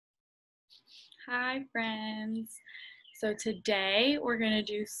Hi friends. So today we're going to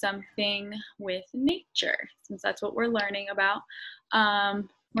do something with nature since that's what we're learning about.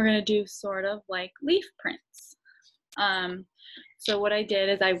 We're going to do sort of like leaf prints. So what I did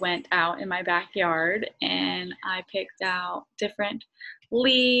is I went out in my backyard and I picked out different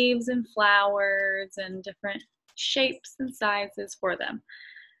leaves and flowers and different shapes and sizes for them.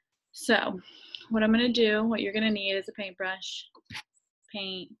 So what I'm going to do, what you're going to need is a paintbrush,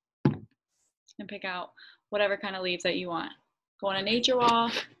 paint, and pick out whatever kind of leaves that you want. Go on a nature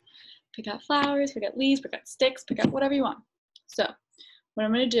walk, pick out flowers, pick out leaves, pick out sticks, pick out whatever you want. So what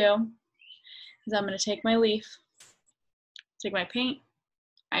I'm going to do is I'm going to take my leaf, take my paint.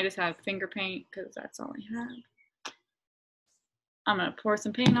 I just have finger paint because that's all I have. I'm going to pour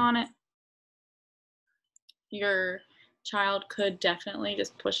some paint on it. Your child could definitely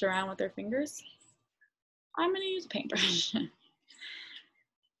just push around with their fingers. I'm going to use a paintbrush.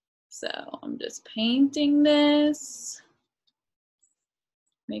 So I'm just painting this,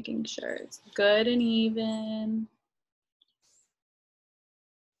 making sure it's good and even.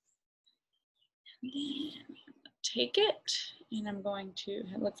 And then I'm going to take it and I'm going to,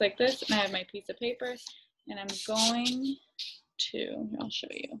 it looks like this, and I have my piece of paper, and I'm going to, I'll show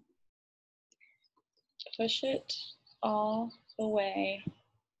you, push it all the way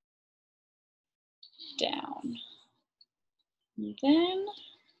down. And then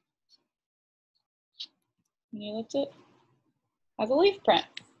when you lift it, has a leaf print.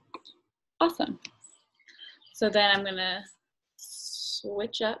 Awesome. So then I'm gonna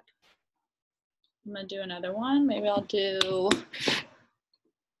switch up. I'm gonna do another one. Maybe I'll do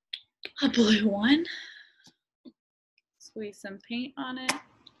a blue one. Squeeze some paint on it.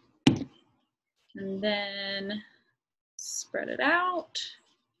 And then spread it out.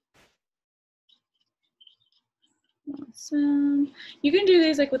 Awesome. You can do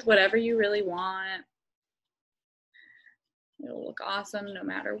these like with whatever you really want. It'll look awesome no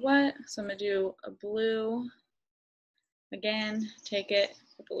matter what. So I'm gonna do a blue. Again, take it,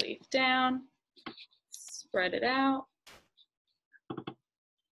 put the leaf down, spread it out,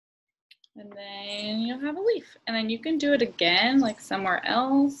 and then you'll have a leaf. And then you can do it again, like somewhere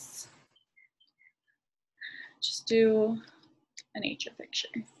else. Just do a nature picture.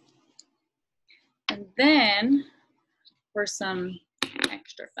 And then, for some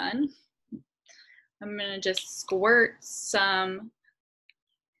extra fun, I'm gonna just squirt some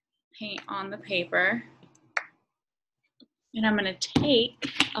paint on the paper. And I'm gonna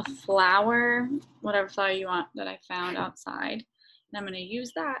take a flower, whatever flower you want that I found outside, and I'm gonna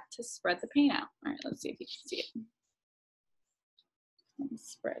use that to spread the paint out. All right, let's see if you can see it. And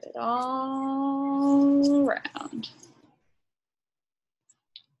spread it all around.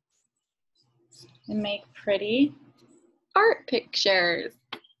 And make pretty art pictures.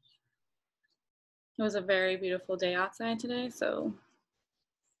 It was a very beautiful day outside today, so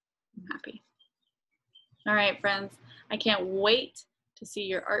I'm happy. All right, friends, I can't wait to see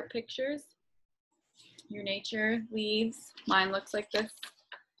your art pictures, your nature leaves. Mine looks like this.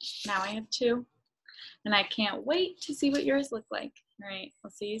 Now I have two. And I can't wait to see what yours look like. All right, I'll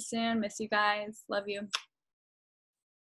see you soon. Miss you guys. Love you.